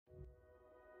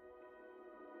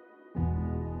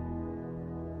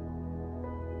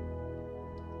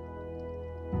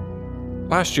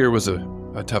Last year was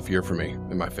a tough year for me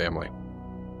and my family.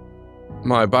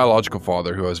 My biological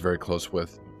father, who I was very close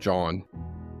with, John,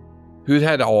 who'd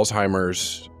had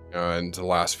Alzheimer's in the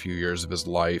last few years of his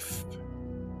life,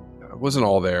 wasn't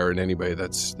all there, and anybody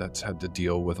that's had to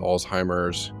deal with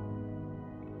Alzheimer's,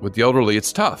 with the elderly,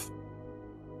 it's tough.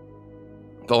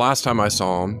 The last time I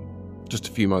saw him, just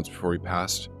a few months before he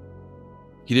passed,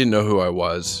 he didn't know who I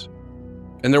was,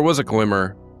 and there was a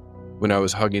glimmer when I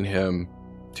was hugging him,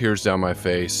 tears down my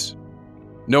face,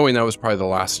 knowing that was probably the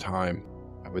last time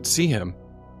I would see him.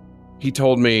 He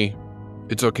told me,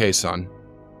 "It's okay, son."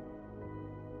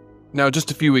 Now, just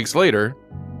a few weeks later,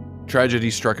 tragedy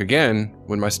struck again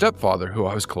when my stepfather, who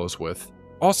I was close with,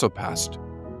 also passed.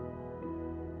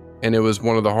 And it was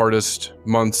one of the hardest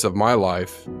months of my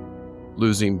life,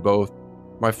 losing both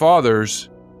my fathers,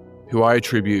 who I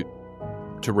attribute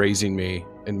to raising me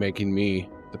and making me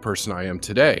the person I am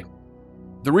today.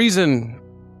 The reason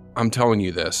I'm telling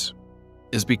you this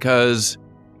is because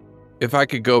if I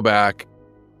could go back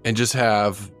and just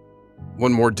have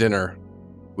one more dinner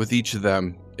with each of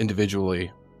them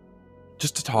individually,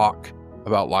 just to talk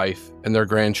about life and their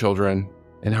grandchildren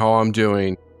and how I'm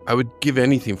doing, I would give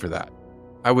anything for that.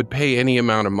 I would pay any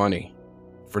amount of money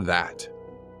for that.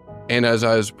 And as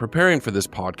I was preparing for this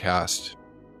podcast,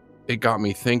 it got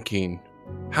me thinking,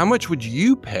 how much would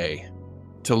you pay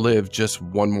to live just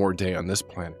one more day on this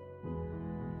planet?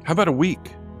 How about a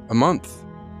week, a month?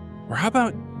 Or how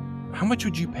much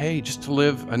would you pay just to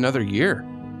live another year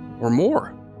or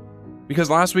more? Because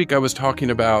last week I was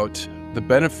talking about the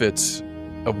benefits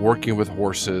of working with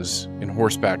horses and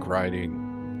horseback riding.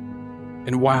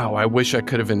 And wow, I wish I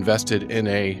could have invested in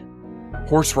a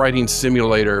horse riding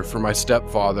simulator for my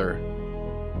stepfather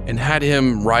and had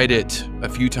him ride it a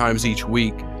few times each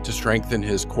week to strengthen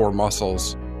his core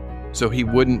muscles so he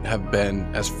wouldn't have been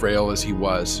as frail as he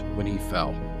was when he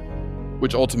fell,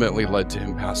 which ultimately led to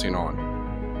him passing on.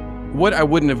 What I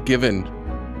wouldn't have given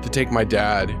to take my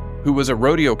dad, who was a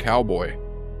rodeo cowboy,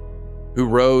 who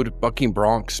rode bucking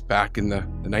broncs back in the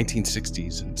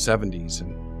 1960s and 70s,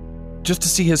 and just to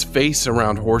see his face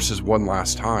around horses one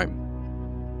last time.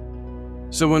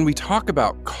 So when we talk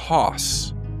about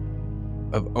costs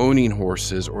of owning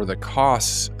horses or the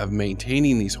costs of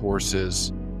maintaining these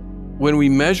horses, when we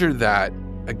measure that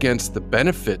against the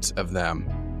benefits of them,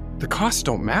 the costs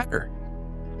don't matter.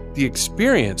 The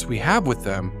experience we have with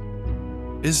them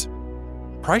is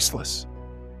priceless.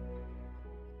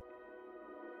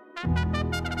 And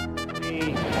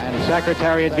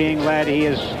Secretariat being led, he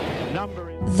is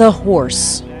the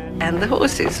horse. And the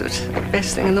horse is the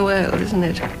best thing in the world, isn't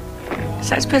it?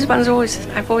 So I suppose I've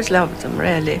always loved them,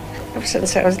 really, ever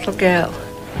since I was a little girl.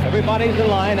 Everybody's in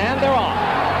line, and they're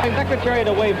off. Secretariat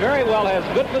away very well, has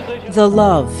good position. The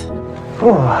love.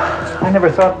 Oh, I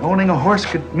never thought owning a horse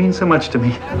could mean so much to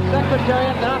me. And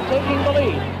Secretariat now taking the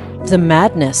lead. The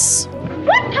madness.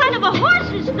 What kind of a horse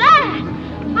is that?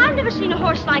 I've never seen a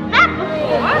horse like that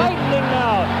before. Lightning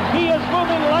now. He is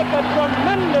moving like a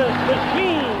tremendous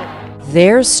machine.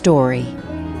 Their story.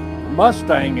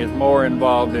 Mustang is more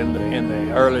involved in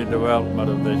the early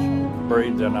development of this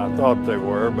breed than I thought they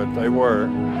were, but they were.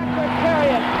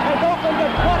 Secretariat has opened a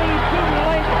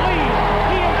 22-length lead.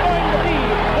 He is going to be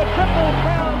the Triple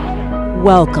Crown winner.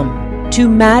 Welcome to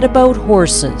Mad About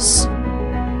Horses.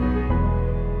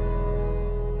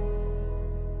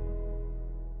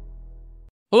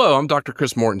 Hello, I'm Dr.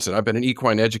 Chris Mortensen. I've been an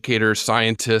equine educator,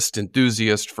 scientist,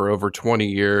 enthusiast for over 20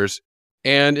 years.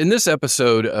 And in this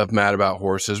episode of Mad About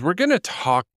Horses, we're going to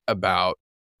talk about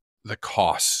the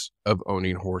costs of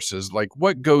owning horses, like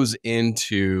what goes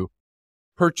into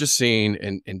purchasing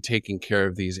and taking care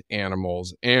of these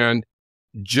animals. And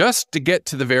just to get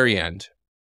to the very end,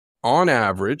 on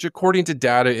average, according to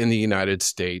data in the United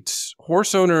States,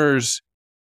 horse owners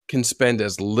can spend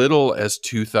as little as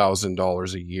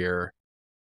 $2,000 a year,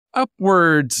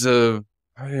 upwards of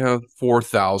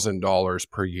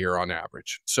 $4,000 per year on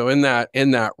average. So in that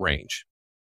range.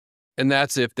 And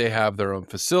that's if they have their own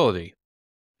facility.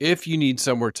 If you need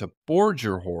somewhere to board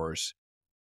your horse,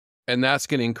 and that's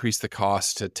going to increase the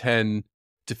cost to $10,000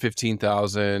 to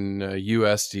 $15,000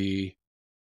 USD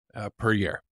per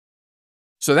year.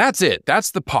 So that's it. That's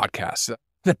the podcast.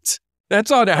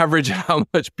 That's on average how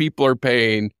much people are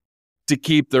paying to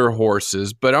keep their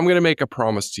horses. But I'm going to make a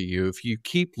promise to you. If you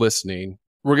keep listening,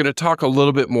 we're going to talk a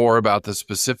little bit more about the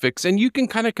specifics, and you can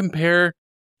kind of compare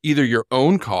either your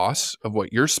own costs of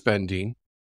what you're spending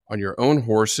on your own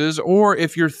horses, or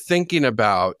if you're thinking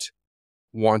about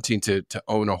wanting to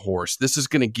own a horse. This is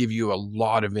going to give you a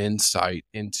lot of insight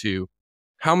into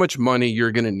how much money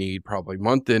you're going to need, probably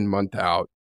month in, month out,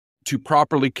 to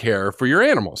properly care for your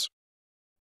animals.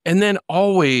 And then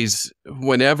always,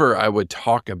 whenever I would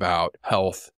talk about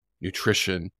health,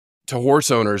 nutrition to horse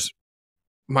owners,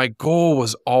 my goal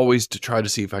was always to try to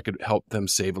see if I could help them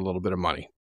save a little bit of money,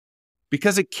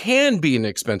 because it can be an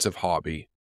expensive hobby.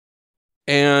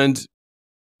 And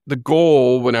the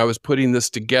goal when I was putting this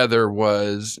together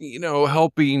was,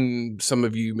 helping some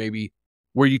of you maybe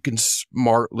where you can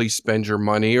smartly spend your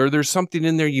money, or there's something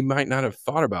in there you might not have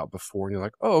thought about before. And you're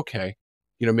like, oh, okay,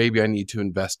 maybe I need to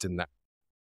invest in that.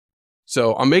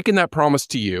 So I'm making that promise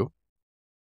to you,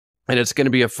 and it's going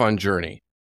to be a fun journey.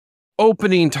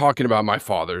 Opening talking about my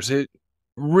fathers, it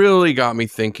really got me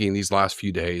thinking these last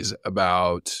few days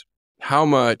about how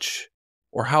much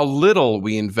or how little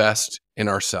we invest in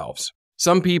ourselves.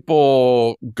 Some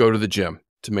people go to the gym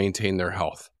to maintain their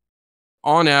health.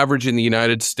 On average in the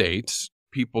United States,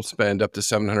 people spend up to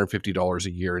 $750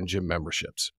 a year in gym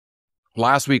memberships.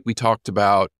 Last week, we talked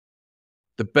about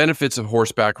the benefits of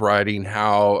horseback riding,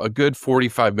 how a good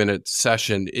 45-minute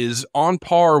session is on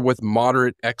par with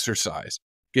moderate exercise.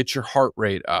 Get your heart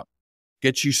rate up,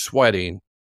 get you sweating,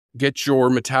 get your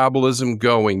metabolism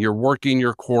going. You're working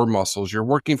your core muscles. You're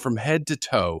working from head to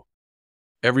toe,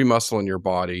 every muscle in your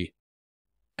body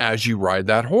as you ride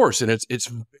that horse. And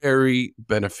it's very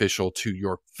beneficial to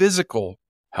your physical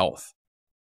health.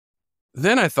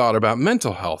 Then I thought about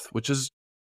mental health, which is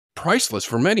priceless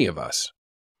for many of us.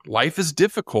 Life is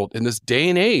difficult in this day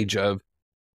and age of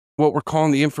what we're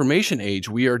calling the information age.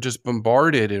 We are just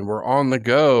bombarded and we're on the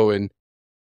go, and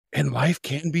life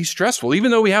can be stressful.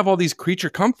 Even though we have all these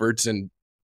creature comforts and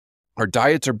our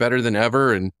diets are better than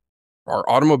ever and our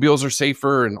automobiles are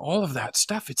safer and all of that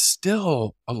stuff, it's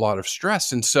still a lot of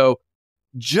stress. And so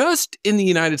just in the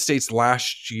United States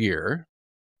last year,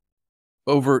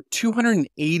 over $280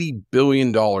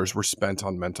 billion were spent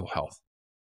on mental health.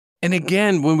 And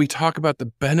again, when we talk about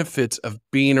the benefits of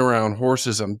being around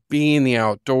horses, of being in the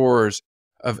outdoors,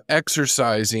 of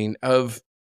exercising, of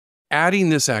adding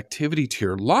this activity to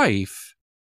your life,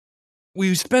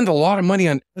 we spend a lot of money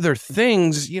on other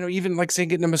things, even like say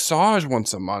getting a massage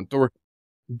once a month or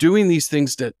doing these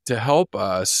things to help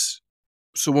us.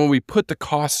 So when we put the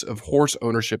costs of horse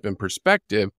ownership in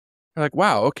perspective, we're like,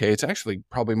 wow, okay, it's actually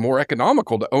probably more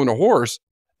economical to own a horse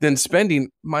than spending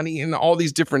money in all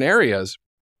these different areas.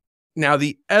 Now,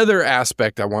 the other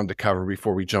aspect I wanted to cover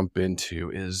before we jump into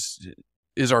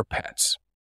is our pets.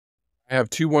 I have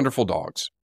two wonderful dogs.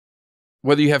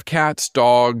 Whether you have cats,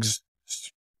 dogs,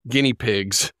 guinea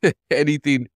pigs,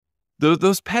 anything,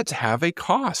 those pets have a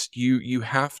cost. You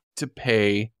have to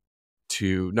pay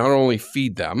to not only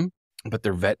feed them, but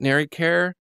their veterinary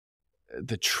care,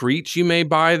 the treats you may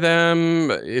buy them,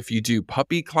 if you do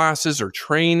puppy classes or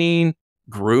training,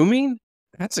 grooming,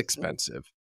 that's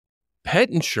expensive.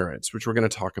 Pet insurance, which we're going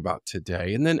to talk about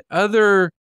today, and then other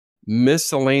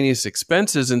miscellaneous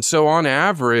expenses. And so on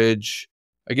average,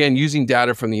 again, using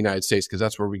data from the United States, because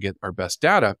that's where we get our best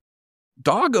data,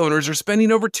 dog owners are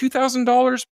spending over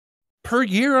 $2,000 per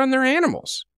year on their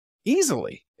animals,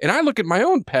 easily. And I look at my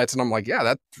own pets and I'm like, yeah,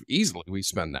 that's easily we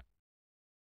spend that.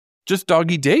 Just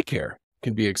doggy daycare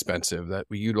can be expensive that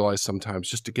we utilize sometimes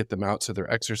just to get them out so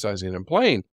they're exercising and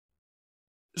playing.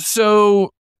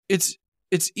 So it's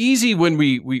easy when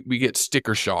we get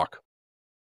sticker shock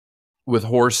with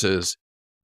horses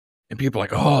and people are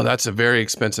like, oh, that's a very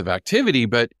expensive activity.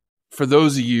 But for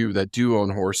those of you that do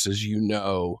own horses,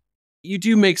 you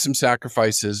do make some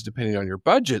sacrifices depending on your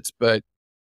budgets, but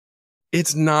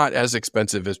it's not as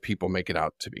expensive as people make it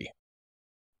out to be.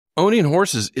 Owning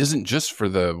horses isn't just for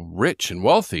the rich and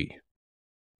wealthy.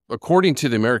 According to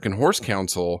the American Horse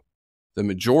Council, the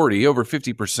majority, over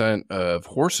 50% of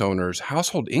horse owners'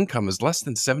 household income is less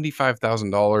than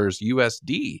 $75,000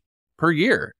 USD per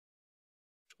year.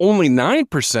 Only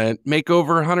 9% make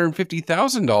over $150,000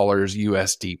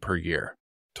 USD per year,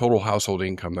 total household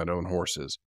income that own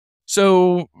horses.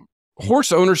 So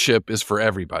horse ownership is for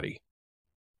everybody.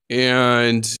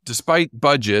 And despite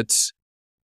budgets,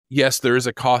 yes, there is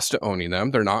a cost to owning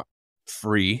them. They're not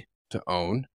free to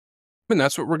own. And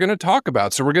that's what we're going to talk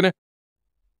about. So we're going to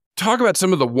talk about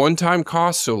some of the one-time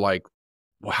costs. So like,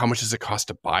 well, how much does it cost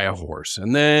to buy a horse?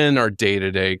 And then our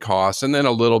day-to-day costs, and then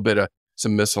a little bit of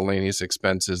some miscellaneous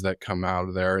expenses that come out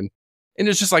of there. And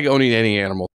it's just like owning any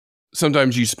animal.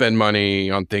 Sometimes you spend money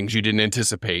on things you didn't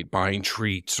anticipate, buying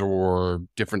treats or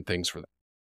different things for them.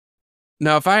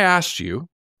 Now, if I asked you,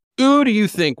 who do you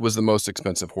think was the most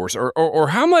expensive horse? Or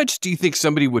how much do you think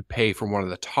somebody would pay for one of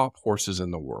the top horses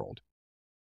in the world?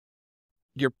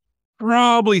 You're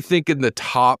probably thinking the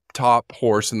top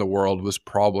horse in the world was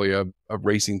probably a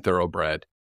racing thoroughbred.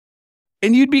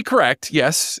 And you'd be correct,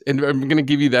 yes. And I'm going to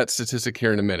give you that statistic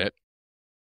here in a minute.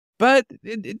 But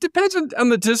it depends on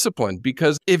the discipline,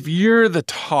 because if you're the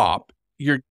top,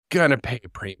 you're going to pay a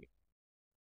premium.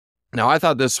 Now, I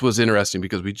thought this was interesting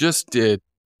because we just did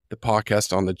the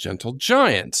podcast on the gentle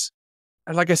giants.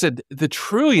 And like I said, the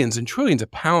trillions and trillions of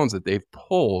pounds that they've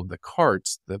pulled, the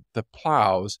carts, the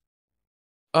plows,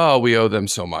 oh, we owe them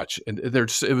so much. And it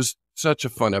was such a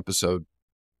fun episode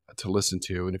to listen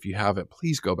to. And if you haven't,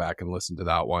 please go back and listen to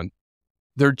that one.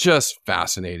 They're just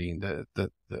fascinating. The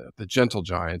gentle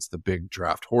giants, the big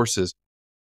draft horses.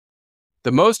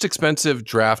 The most expensive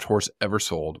draft horse ever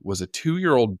sold was a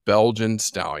 2-year-old Belgian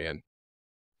stallion.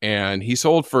 And he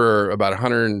sold for about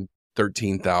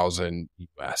 $113,000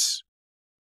 US.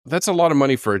 That's a lot of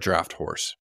money for a draft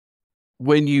horse.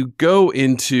 When you go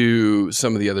into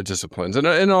some of the other disciplines, and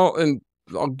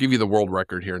I'll give you the world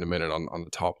record here in a minute on the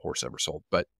top horse ever sold,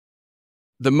 but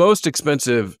the most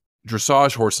expensive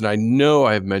dressage horse, and I know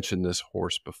I have mentioned this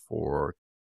horse before,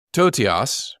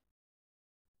 Totias,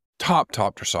 top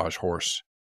dressage horse,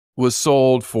 was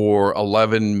sold for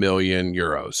 11 million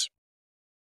euros.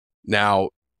 Now,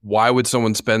 why would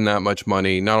someone spend that much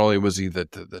money? Not only was he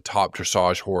the top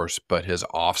dressage horse, but his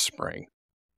offspring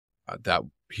that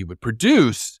he would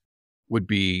produce would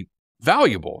be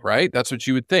valuable, right? That's what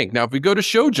you would think. Now, if we go to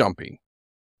show jumping,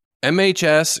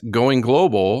 MHS Going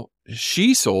Global,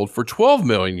 she sold for 12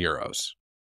 million euros.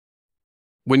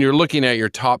 When you're looking at your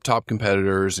top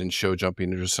competitors in show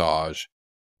jumping and dressage,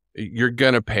 you're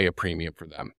going to pay a premium for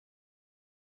them.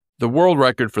 The world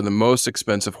record for the most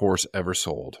expensive horse ever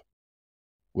sold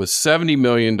was $70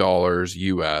 million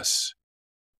US,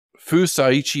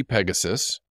 Fusaichi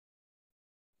Pegasus.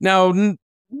 Now, none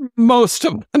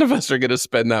of us are going to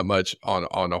spend that much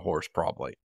on a horse,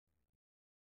 probably.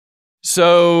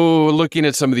 So looking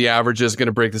at some of the averages, going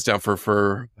to break this down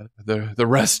for the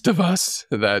rest of us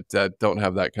that don't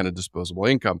have that kind of disposable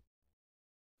income.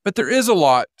 But there is a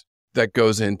lot that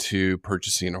goes into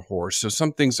purchasing a horse. So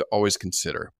some things to always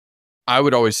consider. I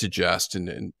would always suggest,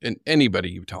 and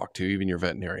anybody you talk to, even your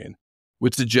veterinarian,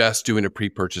 would suggest doing a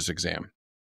pre-purchase exam.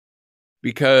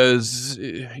 Because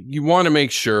you want to make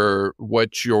sure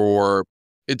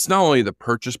it's not only the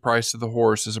purchase price of the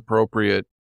horse is appropriate,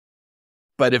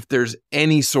 but if there's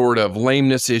any sort of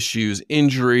lameness issues,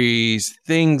 injuries,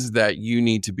 things that you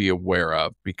need to be aware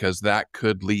of, because that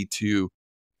could lead to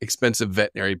expensive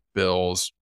veterinary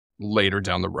bills later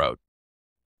down the road.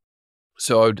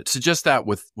 So I would suggest that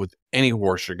with any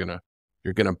horse you're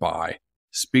gonna buy,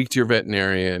 speak to your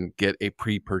veterinarian, get a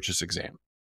pre-purchase exam.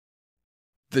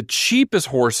 The cheapest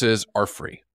horses are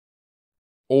free,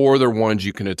 or they're ones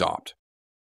you can adopt.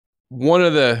 One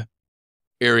of the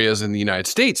areas in the United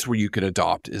States where you can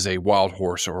adopt is a wild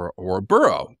horse or a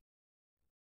burro.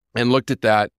 And looked at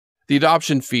that, the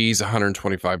adoption fee is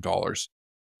 $125.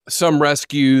 Some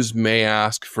rescues may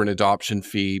ask for an adoption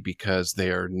fee because they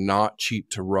are not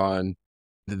cheap to run.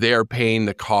 They are paying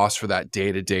the cost for that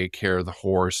day-to-day care of the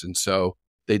horse. And so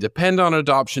they depend on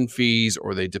adoption fees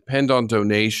or they depend on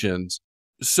donations.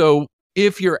 So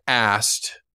if you're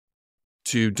asked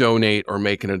to donate or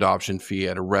make an adoption fee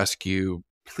at a rescue,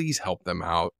 please help them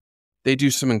out. They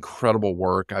do some incredible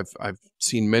work. I've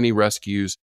seen many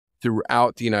rescues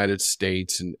throughout the United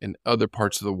States and other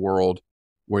parts of the world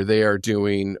where they are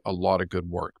doing a lot of good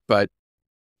work. But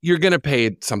you're going to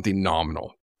pay something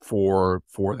nominal for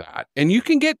that. And you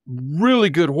can get really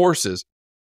good horses.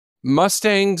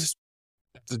 Mustangs,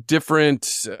 it's a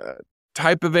different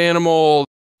type of animal,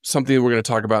 something that we're going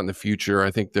to talk about in the future.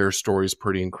 I think their story is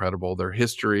pretty incredible. Their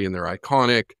history and they're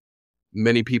iconic.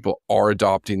 Many people are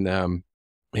adopting them,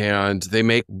 and they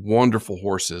make wonderful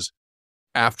horses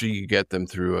after you get them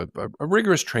through a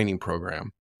rigorous training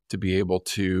program to be able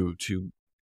to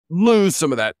lose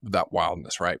some of that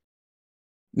wildness, right?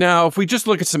 Now, if we just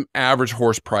look at some average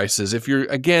horse prices, if you're,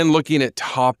 again, looking at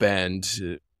top end,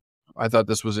 I thought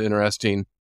this was interesting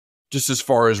just as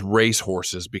far as race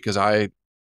horses, because I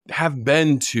have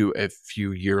been to a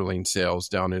few yearling sales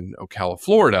down in Ocala,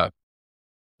 Florida.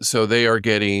 So they are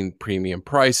getting premium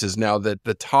prices. Now that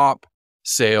the top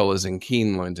sale is in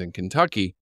Keeneland in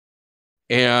Kentucky.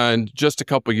 And just a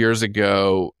couple years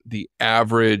ago, the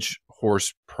average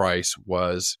horse price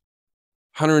was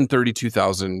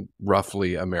 $132,000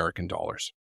 roughly American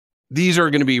dollars. These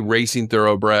are going to be racing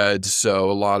thoroughbreds,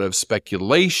 so a lot of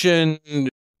speculation.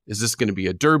 Is this going to be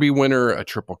a Derby winner, a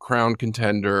Triple Crown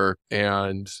contender?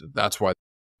 And that's why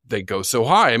they go so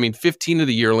high. I mean, 15 of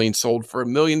the yearlings sold for $1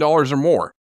 million or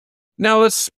more. Now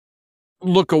let's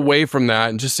look away from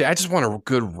that and just say, I just want a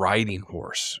good riding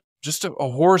horse. Just a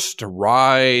horse to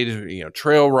ride,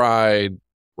 trail ride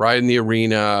in the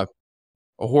arena,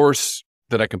 a horse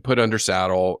that I can put under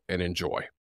saddle and enjoy.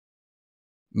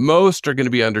 Most are going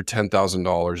to be under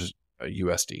 $10,000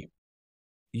 USD.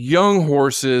 Young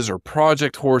horses or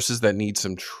project horses that need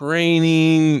some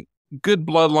training, good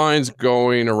bloodlines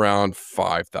going around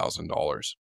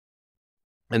 $5,000.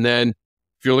 And then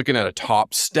if you're looking at a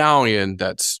top stallion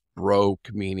that's broke,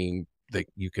 meaning that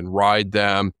you can ride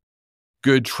them,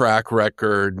 good track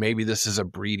record, maybe this is a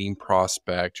breeding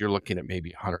prospect, you're looking at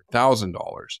maybe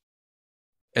 $100,000.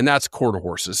 And that's quarter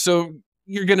horses. So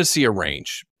you're going to see a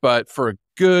range. But for a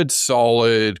good,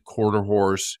 solid quarter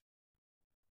horse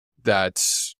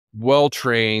that's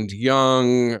well-trained,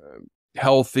 young,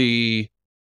 healthy,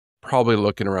 probably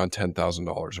looking around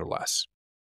 $10,000 or less.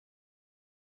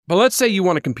 But let's say you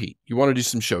want to compete. You want to do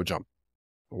some show jump,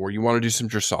 or you want to do some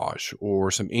dressage,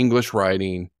 or some English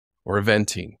riding, or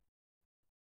eventing.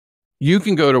 You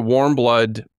can go to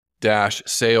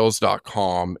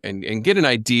warmblood-sales.com and get an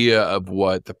idea of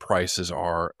what the prices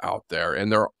are out there.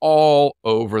 And they're all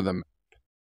over the map.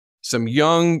 Some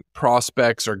young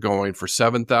prospects are going for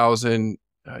 $7,000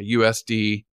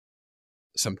 USD.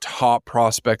 Some top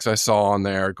prospects I saw on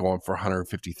there going for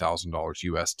 $150,000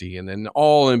 USD. And then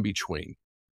all in between.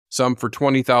 Some for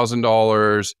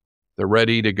 $20,000. They're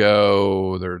ready to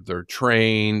go. They're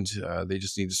trained. They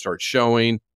just need to start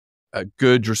showing.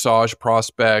 Good dressage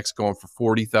prospects going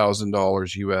for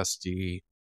 $40,000 USD.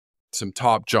 Some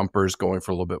top jumpers going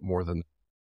for a little bit more than that.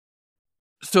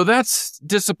 So that's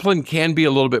discipline can be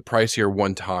a little bit pricier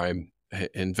one-time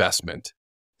investment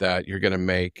that you're going to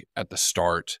make at the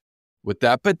start with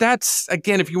that. But that's,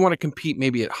 again, if you want to compete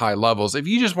maybe at high levels. If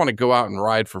you just want to go out and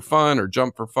ride for fun or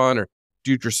jump for fun or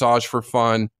do dressage for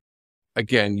fun,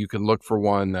 again, you can look for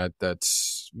one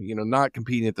that's not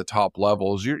competing at the top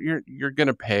levels. You're going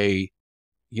to pay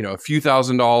a few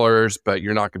 $1,000s, but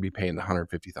you're not going to be paying the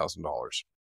 $150,000.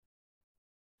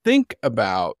 Think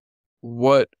about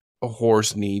what a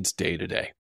horse needs day to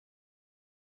day.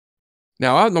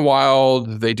 Now, out in the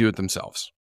wild, they do it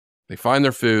themselves. They find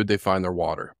their food, they find their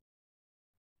water,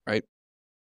 right?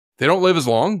 They don't live as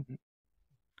long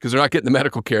because they're not getting the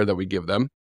medical care that we give them,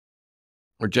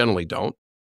 or generally don't.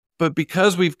 But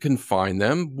because we've confined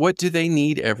them, what do they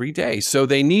need every day? So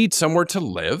they need somewhere to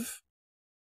live.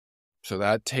 So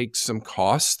that takes some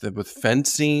costs with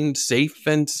fencing, safe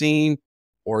fencing,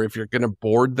 or if you're going to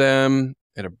board them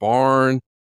at a barn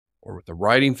or with a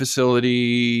riding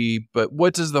facility. But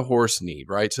what does the horse need,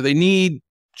 right? So they need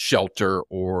shelter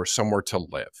or somewhere to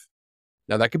live.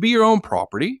 Now, that could be your own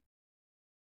property.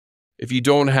 If you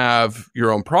don't have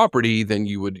your own property, then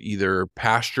you would either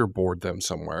pasture board them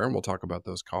somewhere, and we'll talk about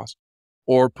those costs,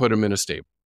 or put them in a stable.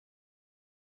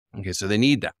 Okay, so they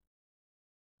need that.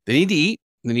 They need to eat,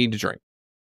 they need to drink.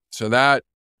 So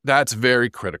that's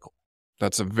very critical.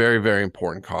 That's a very, very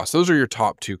important cost. Those are your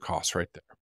top two costs right there.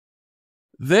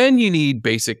 Then you need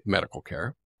basic medical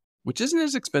care, which isn't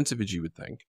as expensive as you would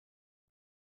think.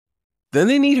 Then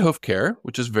they need hoof care,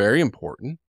 which is very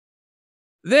important.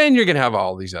 Then you're going to have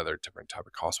all these other different type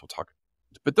of costs we'll talk about.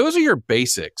 But those are your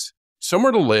basics.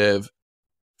 Somewhere to live,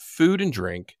 food and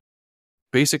drink,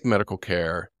 basic medical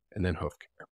care, and then hoof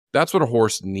care. That's what a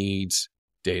horse needs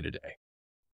day to day.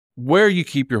 Where you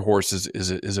keep your horses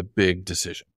is a big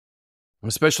decision,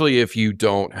 especially if you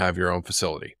don't have your own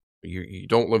facility. You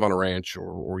don't live on a ranch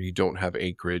or you don't have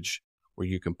acreage where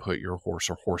you can put your horse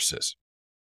or horses.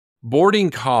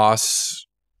 Boarding costs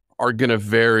are going to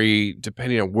vary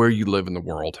depending on where you live in the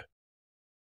world.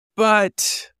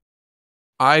 But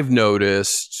I've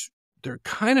noticed they're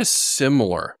kind of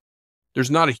similar.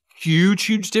 There's not a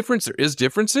huge difference. There is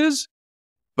differences,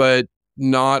 but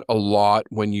not a lot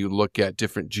when you look at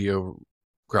different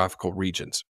geographical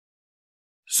regions.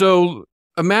 So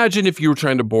imagine if you were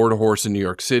trying to board a horse in New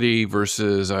York City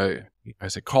versus, I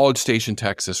say College Station,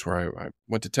 Texas, where I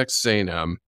went to Texas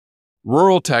A&M,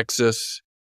 rural Texas,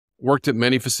 worked at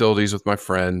many facilities with my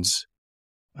friends,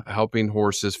 helping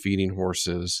horses, feeding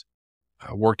horses,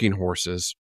 working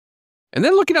horses. And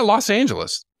then looking at Los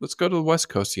Angeles, let's go to the West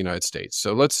Coast of the United States.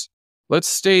 So let's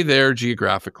stay there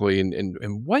geographically.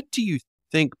 And what do you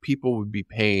think people would be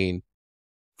paying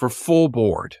for full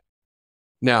board?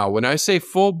 Now, when I say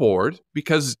full board,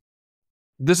 because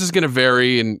this is going to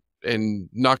vary and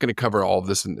not going to cover all of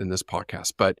this in this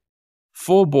podcast, but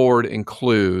full board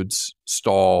includes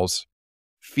stalls,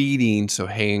 feeding, so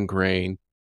hay and grain.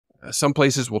 Some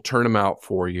places will turn them out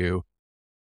for you.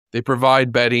 They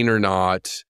provide bedding or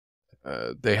not.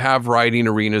 They have riding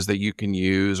arenas that you can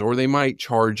use, or they might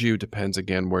charge you, depends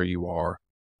again where you are.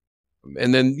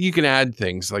 And then you can add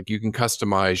things like you can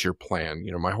customize your plan.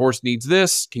 My horse needs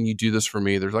this. Can you do this for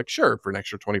me? There's like, sure, for an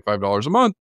extra $25 a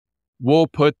month, we'll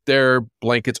put their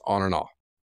blankets on and off.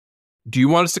 Do you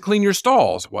want us to clean your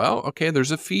stalls? Well, okay,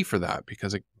 there's a fee for that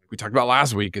because we talked about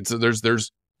last week. It's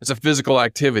a physical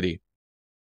activity.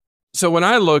 So when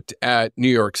I looked at New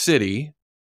York City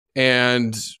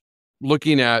and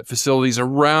looking at facilities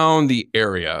around the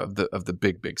area of the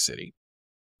big city,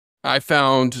 I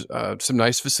found some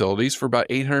nice facilities for about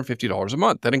 $850 a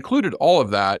month. That included all of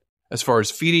that as far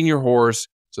as feeding your horse,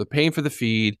 so paying for the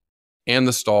feed and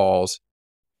the stalls,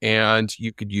 and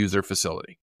you could use their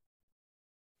facility.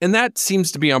 And that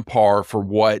seems to be on par for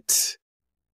what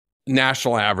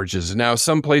national averages. Now,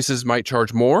 some places might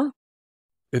charge more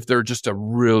if they're just a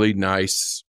really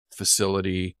nice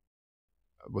facility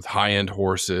with high-end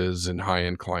horses and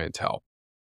high-end clientele.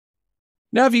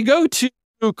 Now, if you go to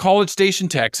College Station,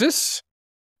 Texas,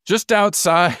 just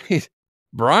outside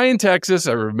Bryan, Texas,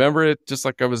 I remember it just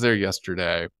like I was there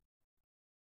yesterday,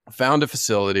 found a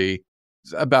facility,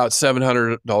 about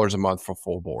 $700 a month for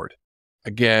full board.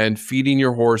 Again, feeding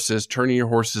your horses, turning your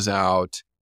horses out.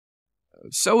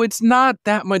 So it's not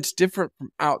that much different from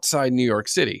outside New York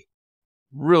City.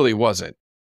 Really wasn't.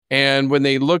 And when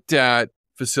they looked at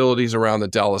facilities around the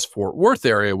Dallas-Fort Worth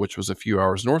area, which was a few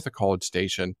hours north of College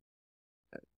Station,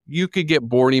 you could get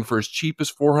boarding for as cheap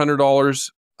as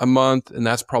 $400 a month, and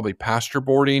that's probably pasture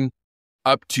boarding,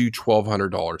 up to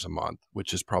 $1,200 a month,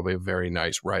 which is probably a very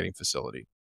nice riding facility.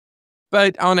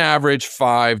 But on average,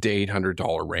 $500 to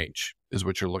 $800 range is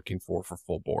what you're looking for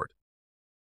full board.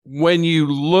 When you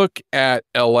look at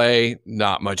LA,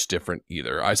 not much different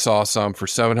either. I saw some for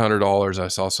 $700. I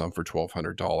saw some for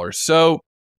 $1,200. So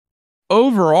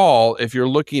overall, if you're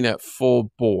looking at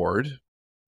full board,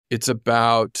 it's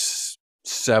about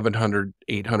 $700,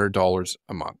 $800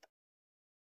 a month.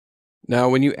 Now,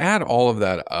 when you add all of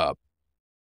that up,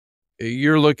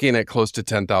 you're looking at close to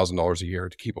 $10,000 a year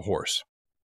to keep a horse.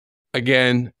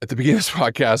 Again, at the beginning of this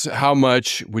podcast, how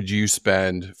much would you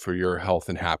spend for your health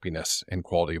and happiness and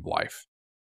quality of life?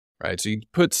 Right? So you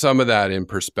put some of that in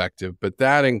perspective, but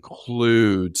that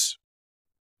includes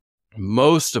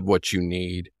most of what you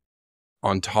need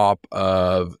on top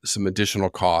of some additional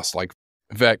costs like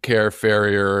vet care,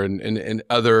 farrier, and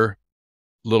other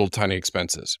little tiny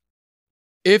expenses.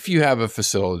 If you have a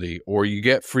facility or you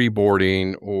get free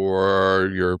boarding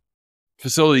or your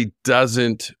facility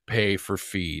doesn't pay for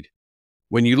feed,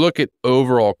 when you look at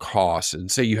overall costs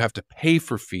and say you have to pay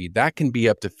for feed, that can be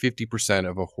up to 50%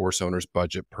 of a horse owner's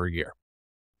budget per year.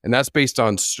 And that's based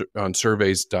on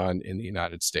surveys done in the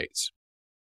United States.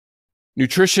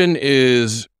 Nutrition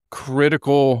is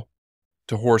critical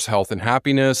to horse health and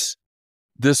happiness.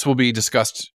 This will be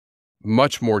discussed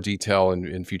much more detail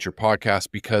in future podcasts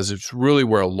because it's really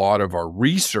where a lot of our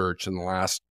research in the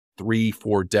last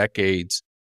 3-4 decades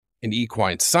in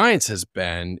equine science has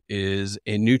been, is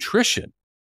in nutrition.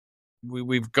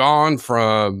 We've gone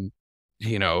from,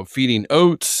 feeding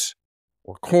oats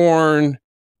or corn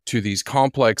to these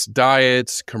complex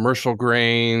diets, commercial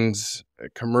grains,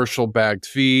 commercial bagged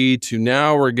feed, to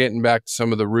now we're getting back to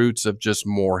some of the roots of just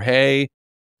more hay,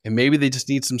 and maybe they just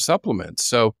need some supplements.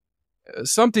 So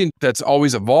something that's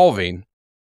always evolving.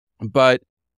 But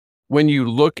when you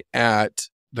look at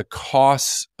the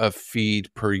costs of feed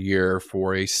per year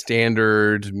for a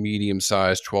standard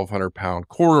medium-sized 1,200-pound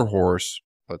quarter horse,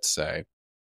 let's say,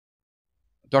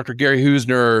 Dr. Gary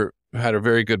Husner had a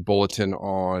very good bulletin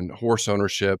on horse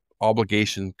ownership,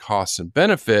 obligation, costs, and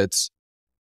benefits.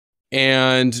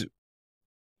 And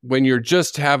when you're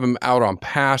just have them out on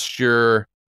pasture,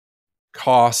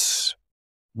 costs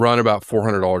run about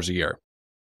 $400 a year.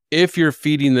 If you're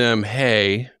feeding them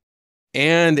hay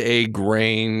and a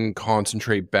grain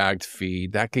concentrate bagged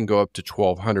feed, that can go up to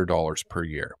 $1,200 per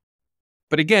year.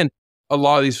 But again, a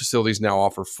lot of these facilities now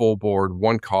offer full board,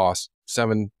 one cost,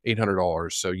 $700,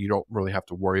 $800. So you don't really have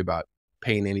to worry about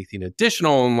paying anything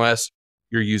additional unless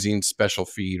you're using special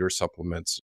feed or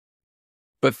supplements.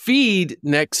 But feed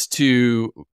next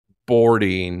to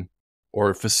boarding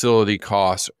or facility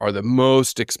costs are the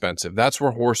most expensive. That's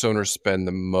where horse owners spend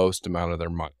the most amount of their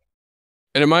money.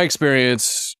 And in my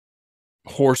experience,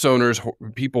 horse owners,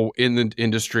 people in the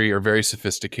industry are very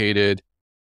sophisticated,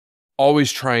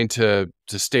 always trying to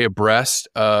stay abreast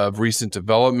of recent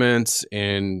developments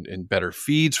in better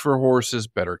feeds for horses,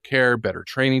 better care, better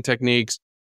training techniques.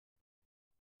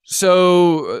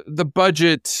 So the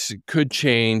budget could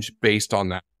change based on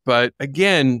that. But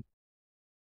again,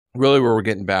 really where we're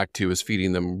getting back to is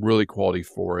feeding them really quality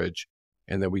forage,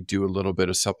 and then we do a little bit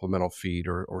of supplemental feed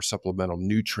or supplemental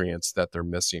nutrients that they're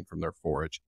missing from their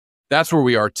forage. That's where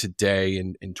we are today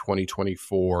in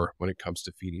 2024 when it comes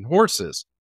to feeding horses.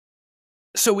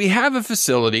 So we have a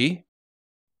facility,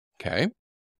 okay?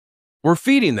 We're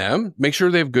feeding them, make sure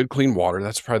they have good, clean water.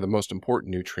 That's probably the most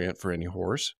important nutrient for any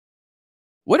horse.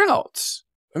 What else?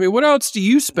 I mean, what else do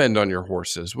you spend on your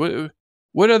horses?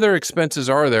 What other expenses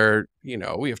are there? You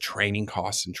know, we have training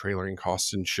costs and trailering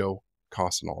costs and show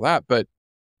costs and all that, but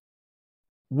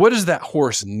what does that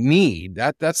horse need?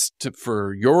 That's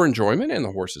for your enjoyment and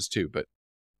the horses too, but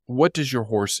what does your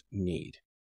horse need?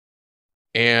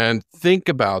 And think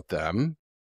about them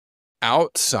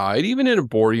outside, even in a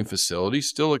boarding facility,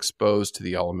 still exposed to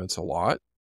the elements a lot.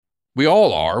 We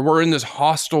all are. We're in this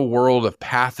hostile world of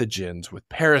pathogens with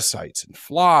parasites and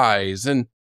flies. And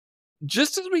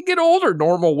just as we get older,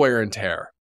 normal wear and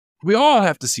tear. We all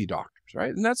have to see doctors,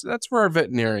 right? And that's where our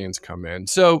veterinarians come in.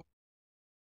 So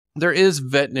there is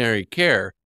veterinary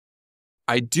care.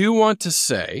 I do want to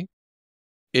say,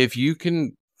 if you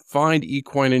can find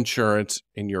equine insurance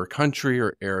in your country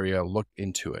or area, look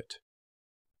into it.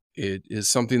 It is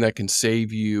something that can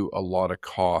save you a lot of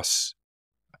costs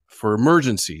for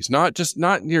emergencies, not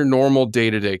in your normal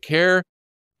day-to-day care,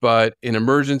 but in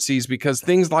emergencies, because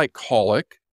things like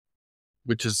colic,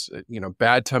 which is,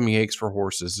 bad tummy aches for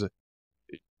horses,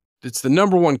 it's the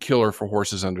number one killer for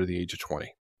horses under the age of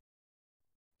 20.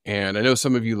 And I know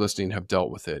some of you listening have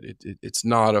dealt with it. It's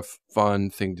not a fun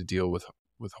thing to deal with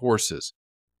horses.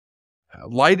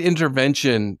 Light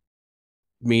intervention,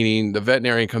 meaning the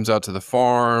veterinarian comes out to the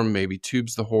farm, maybe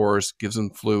tubes the horse, gives them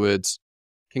fluids,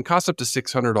 can cost up to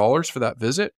 $600 for that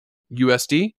visit,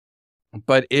 USD.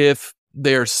 But if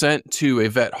they're sent to a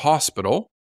vet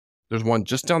hospital, there's one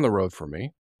just down the road from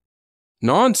me,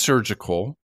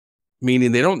 non-surgical,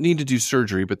 meaning they don't need to do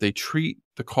surgery, but they treat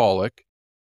the colic,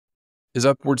 is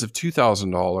upwards of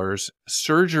 $2,000.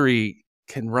 Surgery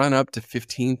can run up to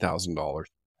 $15,000.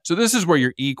 So this is where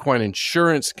your equine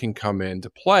insurance can come into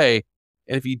play.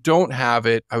 And if you don't have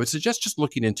it, I would suggest just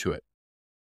looking into it.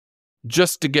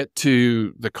 Just to get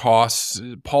to the costs,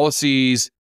 policies,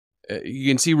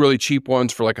 you can see really cheap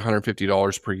ones for like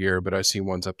 $150 per year, but I've seen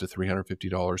ones up to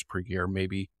 $350 per year,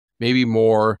 maybe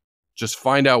more. Just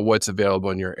find out what's available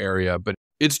in your area, but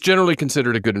it's generally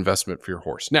considered a good investment for your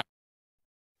horse. Now,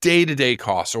 day-to-day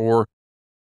costs, or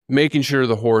making sure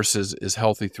the horse is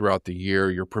healthy throughout the year,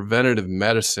 your preventative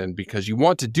medicine, because you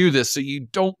want to do this so you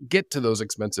don't get to those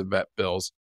expensive vet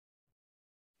bills,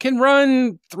 can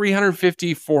run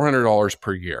 $350, $400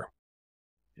 per year.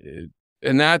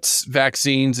 And that's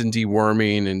vaccines and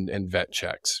deworming and vet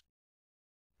checks.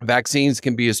 Vaccines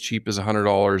can be as cheap as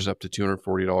 $100 up to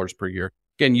 $240 per year.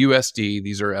 Again, USD,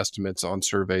 these are estimates on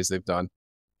surveys they've done.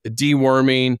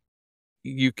 Deworming,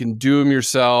 you can do them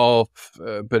yourself,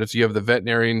 but if you have the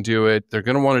veterinarian do it, they're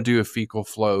going to want to do a fecal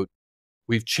float.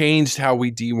 We've changed how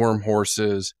we deworm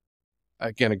horses.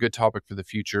 Again, a good topic for the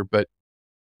future, but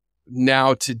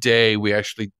now today we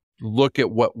actually look at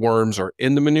what worms are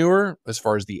in the manure as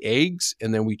far as the eggs,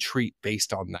 and then we treat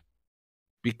based on that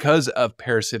because of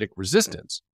parasitic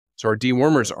resistance. So our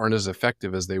dewormers aren't as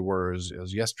effective as they were as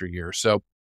yesteryear. So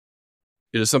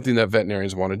it is something that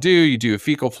veterinarians want to do. You do a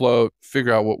fecal float,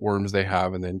 figure out what worms they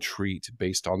have, and then treat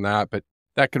based on that. But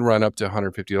that can run up to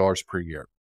 $150 per year.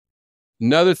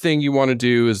 Another thing you want to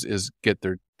do is get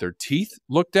their teeth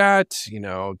looked at.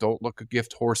 Don't look a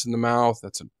gift horse in the mouth.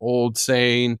 That's an old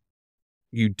saying.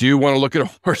 You do want to look at a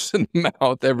horse in the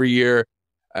mouth every year.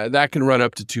 That can run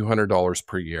up to $200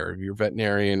 per year if you're a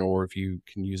veterinarian or if you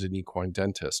can use an equine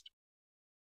dentist.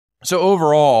 So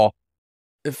overall,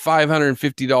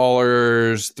 $550,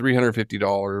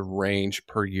 $350 range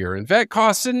per year in vet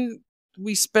costs, and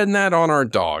we spend that on our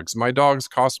dogs. My dogs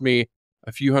cost me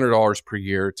a few $100s per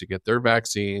year to get their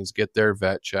vaccines, get their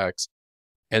vet checks,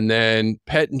 and then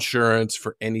pet insurance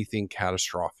for anything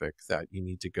catastrophic that you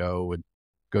need to go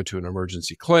to an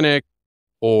emergency clinic,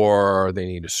 or they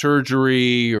need a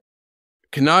surgery.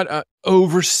 Cannot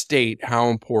overstate how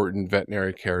important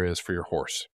veterinary care is for your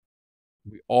horse.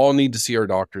 We all need to see our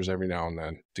doctors every now and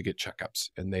then to get checkups,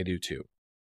 and they do too.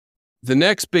 The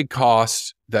next big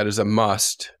cost that is a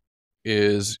must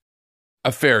is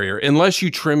a farrier. Unless you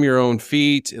trim your own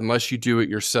feet, unless you do it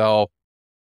yourself,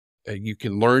 you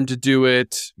can learn to do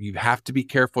it. You have to be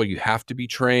careful. You have to be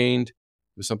trained.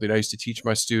 It was something I used to teach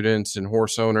my students and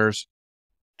horse owners.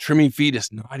 Trimming feet is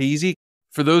not easy.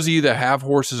 For those of you that have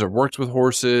horses or worked with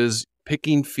horses,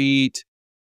 picking feet,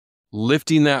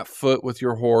 lifting that foot with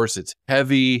your horse, it's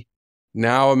heavy.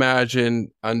 Now imagine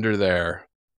under there.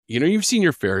 You've seen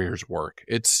your farriers work.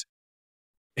 It's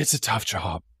a tough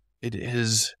job. It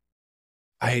is.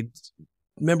 I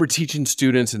remember teaching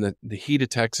students in the heat of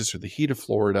Texas or the heat of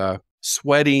Florida,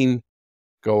 sweating,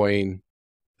 going,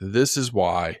 this is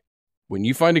why when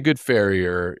you find a good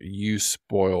farrier, you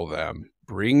spoil them.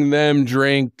 Bring them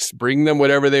drinks, bring them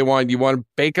whatever they want. You want to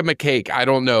bake them a cake. I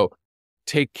don't know.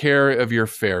 Take care of your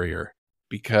farrier.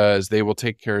 because they will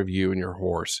take care of you and your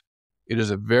horse. It is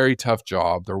a very tough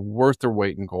job. They're worth their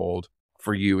weight in gold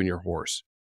for you and your horse.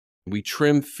 We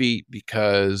trim feet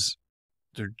because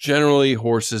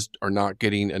horses are not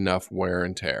getting enough wear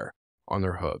and tear on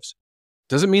their hooves.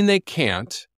 Doesn't mean they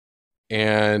can't.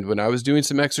 And when I was doing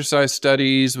some exercise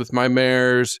studies with my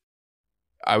mares,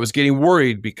 I was getting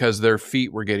worried because their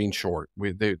feet were getting short.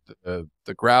 The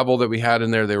gravel that we had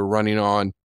in there they were running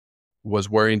on was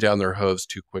wearing down their hooves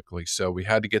too quickly. So we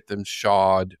had to get them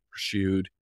shod, shoed,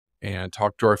 and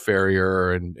talk to our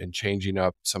farrier and changing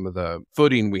up some of the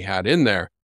footing we had in there.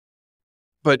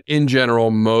 But in general,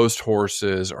 most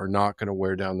horses are not going to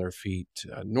wear down their feet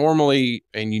normally,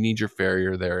 and you need your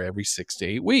farrier there every 6 to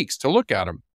 8 weeks to look at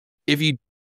them. If you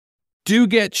do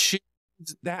get shoes,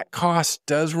 that cost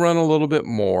does run a little bit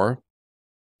more.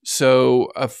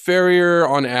 So a farrier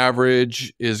on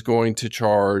average is going to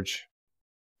charge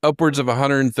upwards of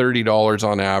 $130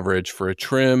 on average for a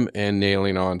trim and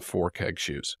nailing on 4 keg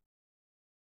shoes.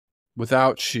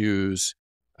 Without shoes,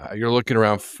 you're looking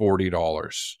around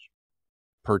 $40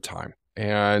 per time.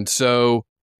 And so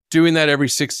doing that every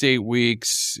 6 to 8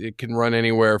 weeks, it can run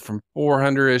anywhere from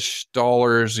 $400-ish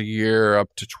a year up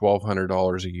to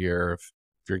 $1,200 a year if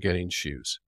you're getting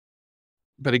shoes.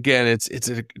 But again,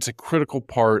 it's a critical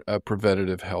part of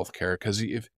preventative health care, because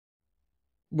if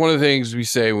one of the things we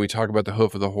say when we talk about the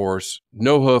hoof of the horse,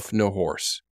 no hoof, no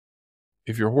horse.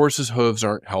 If your horse's hooves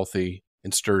aren't healthy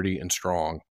and sturdy and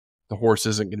strong, the horse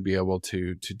isn't going to be able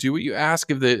to do what you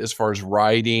ask of it as far as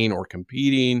riding or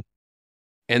competing.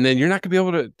 And then you're not going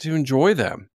to be able to enjoy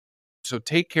them. So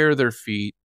take care of their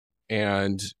feet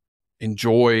and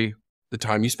enjoy the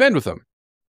time you spend with them.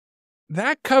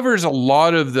 That covers a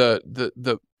lot of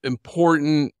the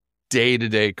important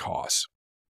day-to-day costs.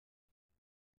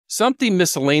 Something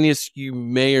miscellaneous you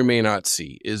may or may not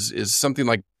see is something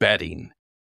like bedding.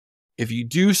 If you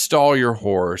do stall your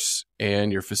horse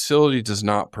and your facility does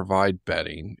not provide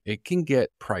bedding, it can get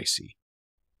pricey.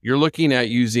 You're looking at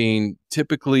using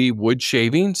typically wood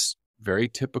shavings, very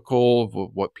typical of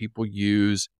what people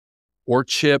use, or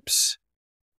chips.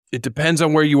 It depends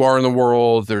on where you are in the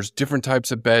world. There's different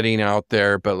types of bedding out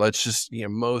there, but let's just,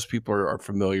 most people are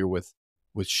familiar with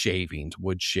shavings,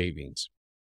 wood shavings.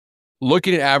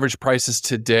 Looking at average prices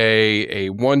today, a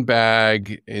 1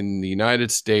 bag in the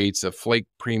United States of Flake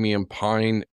Premium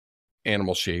Pine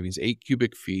animal shavings, 8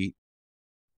 cubic feet,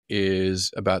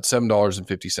 is about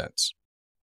 $7.50.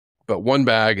 But 1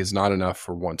 bag is not enough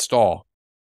for 1 stall.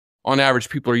 On average,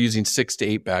 people are using 6 to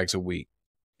 8 bags a week.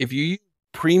 If you use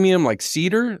premium like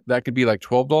cedar, that could be like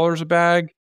 $12 a bag.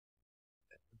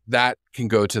 That can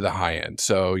go to the high end.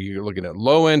 So you're looking at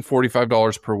low end,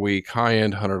 $45 per week, high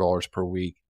end, $100 per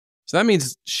week. So that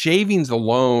means shavings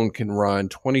alone can run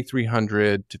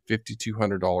 $2,300 to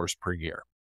 $5,200 per year.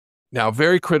 Now,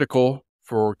 very critical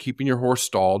for keeping your horse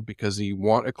stalled, because you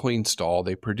want a clean stall.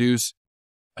 They produce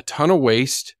a ton of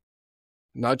waste,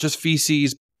 not just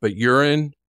feces, but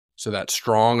urine. So that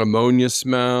strong ammonia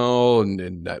smell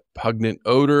and that pungent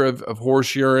odor of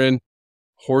horse urine.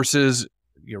 Horses,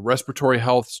 respiratory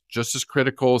health is just as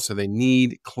critical. So they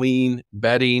need clean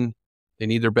bedding. They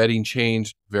need their bedding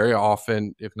changed very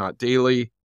often, if not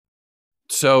daily.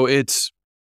 So it's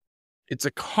a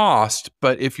cost,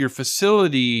 but if your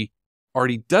facility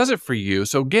already does it for you.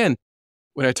 So again,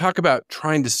 when I talk about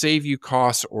trying to save you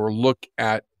costs or look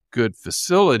at good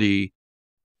facility,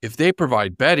 if they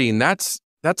provide bedding, that's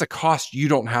a cost you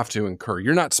don't have to incur.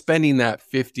 You're not spending that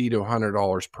 $50 to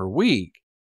 $100 per week.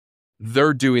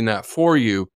 They're doing that for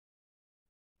you,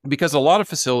 because a lot of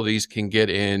facilities can get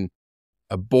in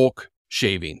a bulk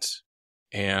shavings.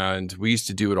 And we used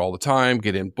to do it all the time,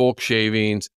 get in bulk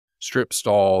shavings, strip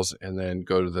stalls, and then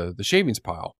go to the shavings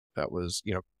pile. That was,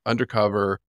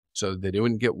 undercover, so they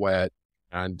didn't get wet.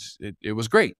 And it was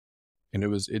great. And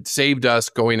it saved us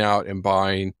going out and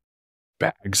buying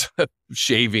bags of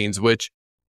shavings, which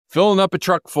filling up a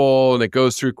truck full and it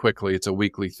goes through quickly. It's a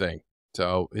weekly thing.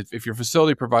 So if your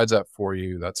facility provides that for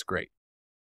you, that's great.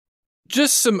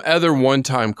 Just some other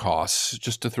one-time costs,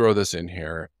 just to throw this in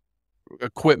here.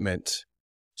 Equipment.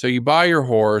 So you buy your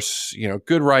horse,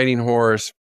 good riding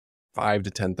horse, $5,000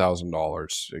 to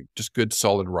 $10,000, just good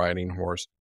solid riding horse.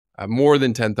 More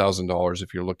than $10,000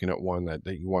 if you're looking at one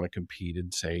that you want to compete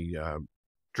in, say,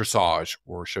 dressage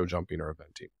or show jumping or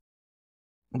eventing.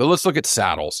 But let's look at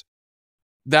saddles.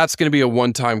 That's going to be a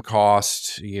one-time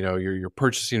cost. You're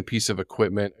purchasing a piece of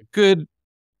equipment. A good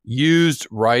used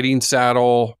riding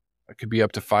saddle, it could be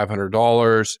up to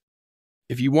 $500.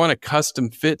 If you want a custom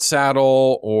fit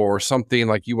saddle or something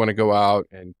like you want to go out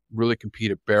and really compete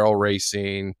at barrel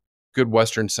racing, good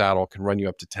Western saddle can run you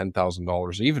up to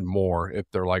 $10,000, even more if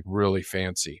they're like really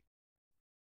fancy.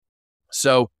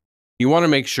 So you want to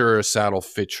make sure a saddle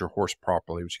fits your horse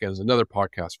properly, which again is another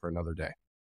podcast for another day.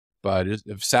 But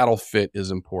if saddle fit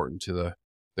is important to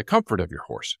the comfort of your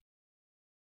horse.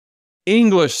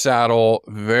 English saddle,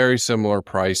 very similar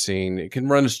pricing. It can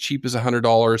run as cheap as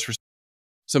 $100 for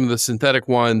some of the synthetic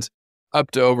ones, up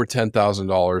to over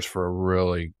 $10,000 for a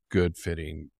really good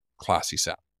fitting, classy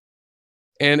saddle.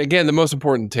 And again, the most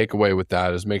important takeaway with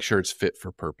that is make sure it's fit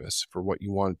for purpose, for what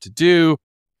you want it to do,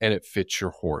 and it fits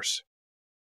your horse.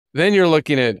 Then you're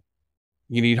looking at,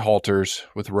 you need halters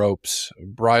with ropes,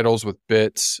 bridles with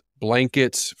bits,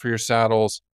 blankets for your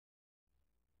saddles,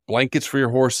 blankets for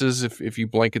your horses if you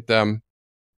blanket them,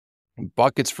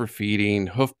 buckets for feeding,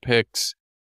 hoof picks,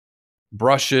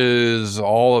 brushes,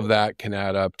 all of that can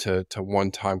add up to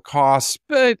one-time costs,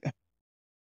 but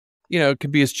it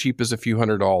could be as cheap as a few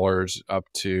 $100s up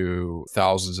to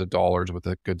thousands of dollars with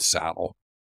a good saddle.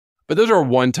 But those are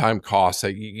one-time costs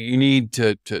that you need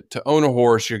to own a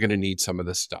horse. You're going to need some of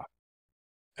this stuff.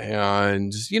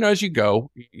 And, as you go,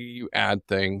 you add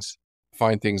things,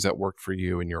 find things that work for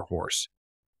you and your horse.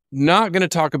 Not going to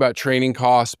talk about training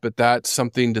costs, but that's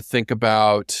something to think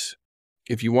about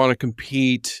if you want to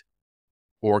compete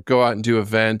or go out and do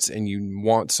events and you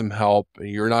want some help.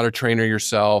 You're not a trainer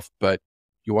yourself, but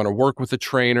you want to work with a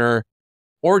trainer,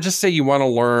 or just say you want to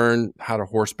learn how to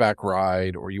horseback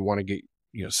ride, or you want to get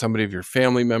somebody of your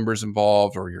family members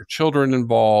involved or your children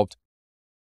involved.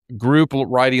 Group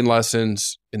riding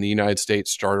lessons in the United States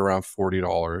start around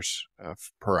 $40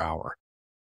 per hour.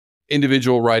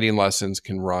 Individual riding lessons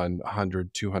can run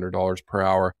 $100, $200 per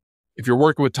hour. If you're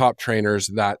working with top trainers,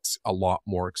 that's a lot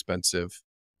more expensive.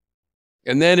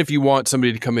 And then if you want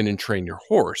somebody to come in and train your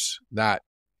horse, that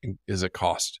is a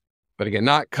cost. But again,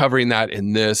 not covering that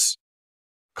in this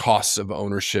costs of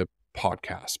ownership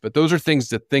podcast. But those are things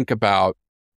to think about,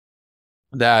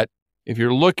 that if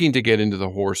you're looking to get into the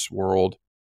horse world,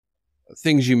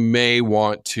 things you may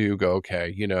want to go,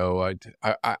 okay,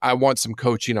 I want some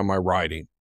coaching on my riding.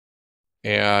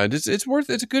 And it's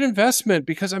a good investment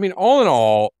because, all in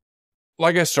all,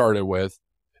 like I started with,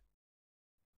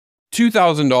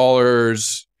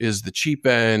 $2,000 is the cheap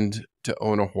end to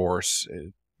own a horse.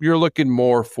 You're looking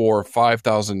more for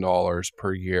 $5,000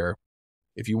 per year.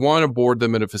 If you want to board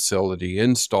them at a facility,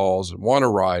 in stalls, and want to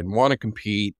ride and want to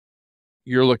compete,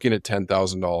 you're looking at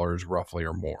 $10,000 roughly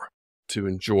or more to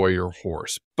enjoy your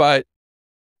horse. But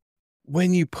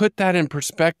when you put that in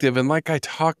perspective, and like I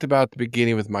talked about at the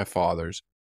beginning with my fathers,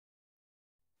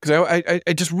 because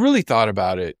I just really thought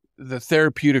about it, the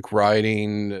therapeutic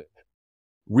riding,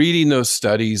 reading those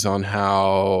studies on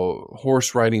how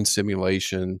horse riding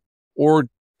simulation or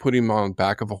putting them on the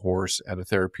back of a horse at a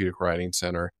therapeutic riding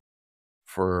center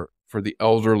for the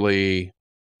elderly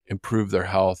improve their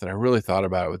health. And I really thought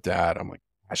about it with Dad. I'm like,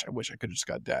 gosh, I wish I could have just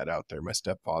got Dad out there, my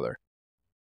stepfather.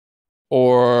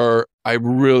 Or I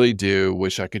really do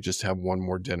wish I could just have one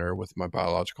more dinner with my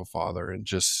biological father and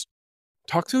just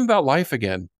talk to him about life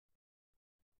again.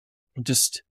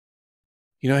 Just,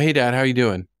 hey, Dad, how you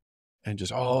doing? And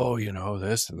just,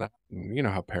 this and that. And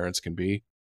how parents can be.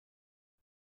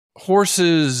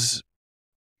 Horses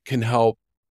can help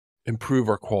improve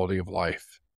our quality of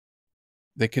life.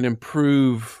 They can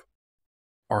improve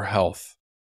our health.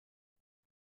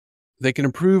 They can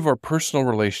improve our personal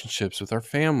relationships with our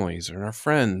families and our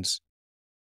friends.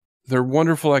 They're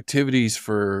wonderful activities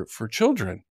for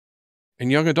children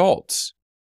and young adults.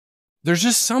 There's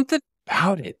just something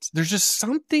about it. There's just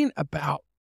something about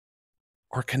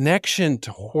our connection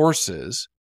to horses.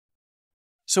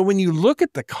 So when you look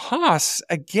at the costs,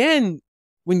 again,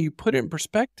 when you put it in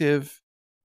perspective,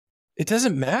 it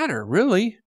doesn't matter,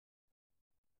 really.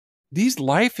 These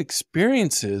life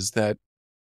experiences that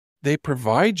they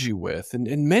provide you with,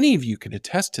 and many of you can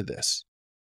attest to this,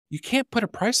 you can't put a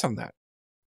price on that.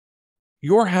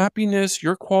 Your happiness,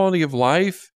 your quality of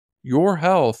life, your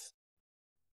health,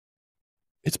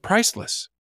 it's priceless.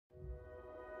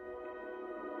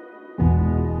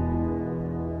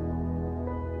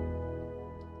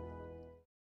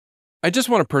 I just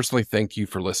want to personally thank you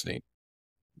for listening.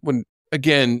 When,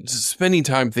 again, spending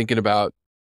time thinking about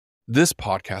this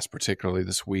podcast, particularly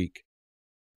this week,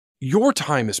 your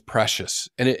time is precious.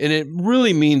 And it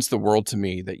really means the world to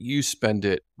me that you spend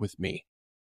it with me,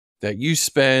 that you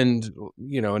spend,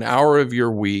 an hour of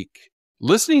your week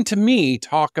listening to me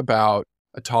talk about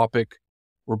a topic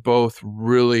we're both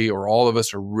really, or all of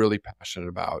us are really passionate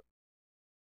about.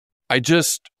 I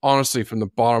just honestly, from the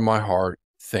bottom of my heart,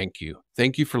 thank you.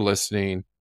 Thank you for listening.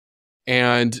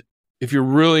 And If you're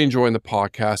really enjoying the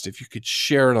podcast, if you could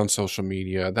share it on social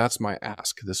media, that's my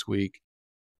ask this week.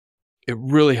 It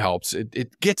really helps.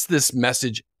 It gets this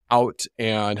message out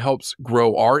and helps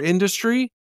grow our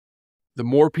industry. The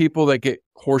more people that get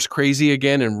horse crazy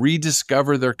again and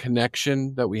rediscover their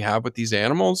connection that we have with these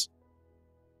animals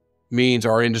means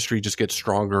our industry just gets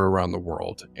stronger around the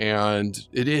world. And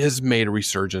it has made a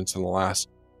resurgence in the last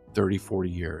 30, 40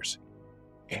 years.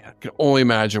 And I can only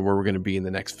imagine where we're going to be in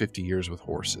the next 50 years with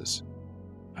horses.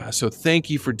 So thank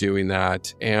you for doing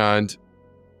that. And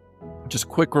just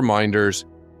quick reminders,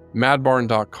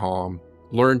 madbarn.com,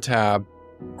 Learn tab,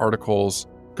 articles,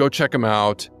 go check them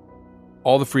out.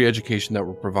 All the free education that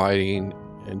we're providing.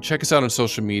 And check us out on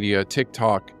social media,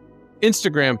 TikTok,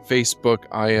 Instagram, Facebook.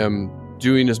 I am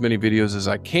doing as many videos as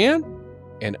I can,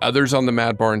 and others on the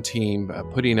Mad Barn team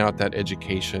putting out that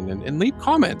education. And leave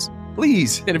comments,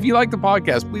 please. And if you like the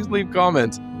podcast, please leave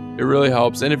comments. It really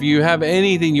helps. And if you have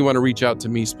anything you want to reach out to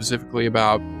me specifically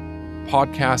about,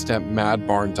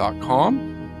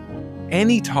 podcast@madbarn.com.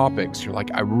 Any topics you're like,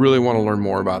 I really want to learn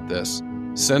more about this,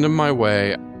 send them my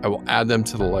way. I will add them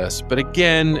to the list. But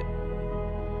again,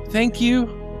 thank you.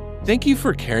 Thank you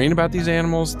for caring about these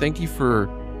animals. Thank you for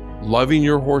loving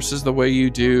your horses the way you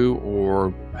do,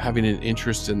 or having an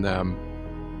interest in them.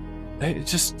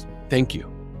 Just thank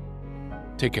you.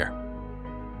 Take care.